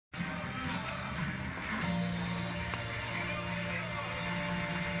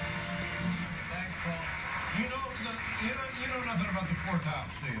about the Four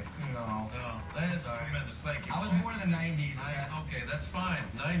Tops, do you? No. No. That's tremendous. Thank you. I was born in the 90s. Okay, that's fine.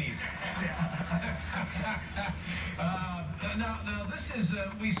 90s. Now, this is,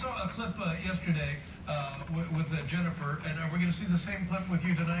 we saw a clip yesterday with Jennifer, and are we going to see the same clip with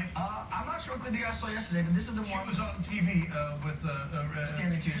you tonight? I'm not sure what clip you guys saw yesterday, but this is the one. She was on TV with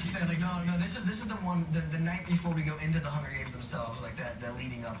Stanley Tucci. No, this is the one, the night before we go into the Hunger Games themselves, like that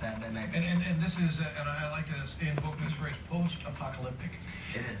leading up that night. And this is, and I like to invoke this phrase, post-apocalyptic.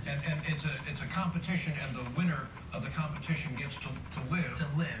 It is. And it's a competition, and the winner of the competition gets to live. To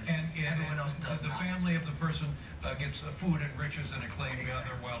live. And everyone else does the not. family of the person gets food and riches and acclaim beyond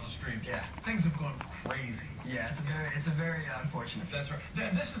their wildest dreams. Yeah. Things have gone crazy. Yeah, it's a very unfortunate. That's right.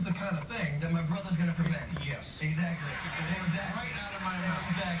 This is the kind of thing that my brother's going to prevent. Yes. Exactly. Right out of my mouth.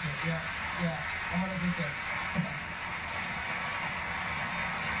 Exactly. Yeah. 100%.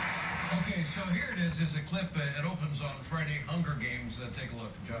 Okay, so here it is. It's a clip. It opens on Friday, Hunger Games. Take a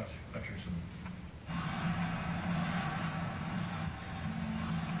look. Josh Hutcherson.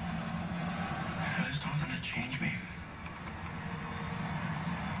 There's nothing to change me.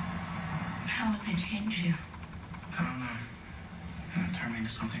 How would they change you? I don't know. Turn me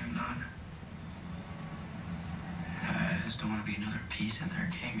into something I'm not. I just don't want to be another piece in their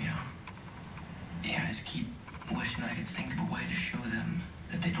game, you know? Yeah, I just keep wishing I could think of a way to show them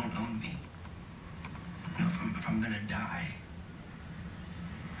that they don't own me. You know, if I'm gonna die,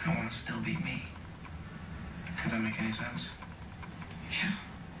 I want to still be me. Does that make any sense? Yeah.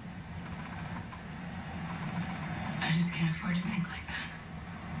 I just can't afford to think like that.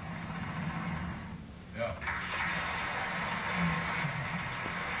 Yeah.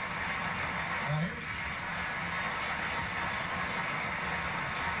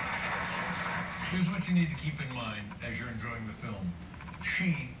 Here's what you need to keep in mind as you're enjoying the film.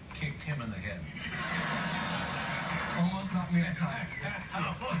 She kicked him in the head. Almost knocked me out.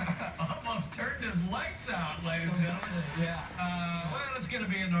 Almost turned his lights out, ladies and gentlemen. Yeah. Well, it's going to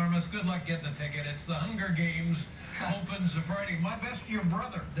be enormous. Good luck getting a ticket. It's the Hunger Games. Opens Friday. My best to your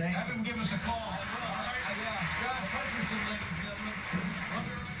brother. Have him give us a call.